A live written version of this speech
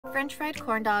French fried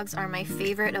corn dogs are my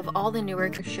favorite of all the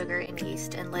newer sugar and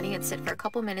yeast and letting it sit for a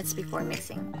couple minutes before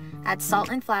mixing. Add salt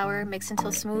and flour, mix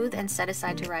until smooth, and set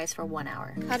aside to rise for 1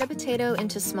 hour. Cut a potato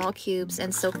into small cubes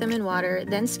and soak them in water,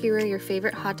 then skewer your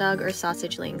favorite hot dog or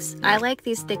sausage links. I like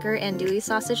these thicker and dewy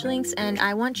sausage links, and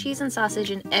I want cheese and sausage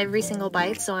in every single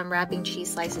bite, so I'm wrapping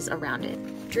cheese slices around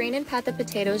it. Drain and pat the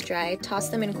potatoes dry, toss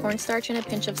them in cornstarch and a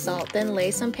pinch of salt, then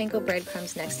lay some panko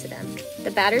breadcrumbs next to them.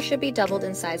 The batter should be doubled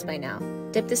in size by now.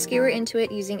 Dip the skewer into it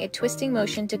using a twisting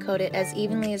motion to coat it as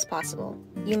evenly as possible.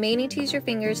 You may need to use your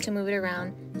fingers to move it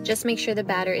around. Just make sure the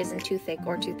batter isn't too thick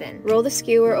or too thin. Roll the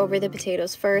skewer over the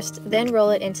potatoes first, then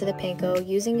roll it into the panko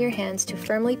using your hands to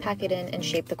firmly pack it in and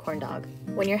shape the corn dog.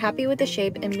 When you're happy with the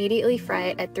shape, immediately fry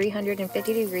it at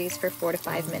 350 degrees for 4 to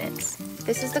 5 minutes.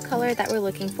 This is the color that we're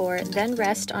looking for, then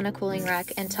rest on a cooling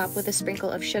rack and top with a sprinkle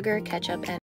of sugar, ketchup, and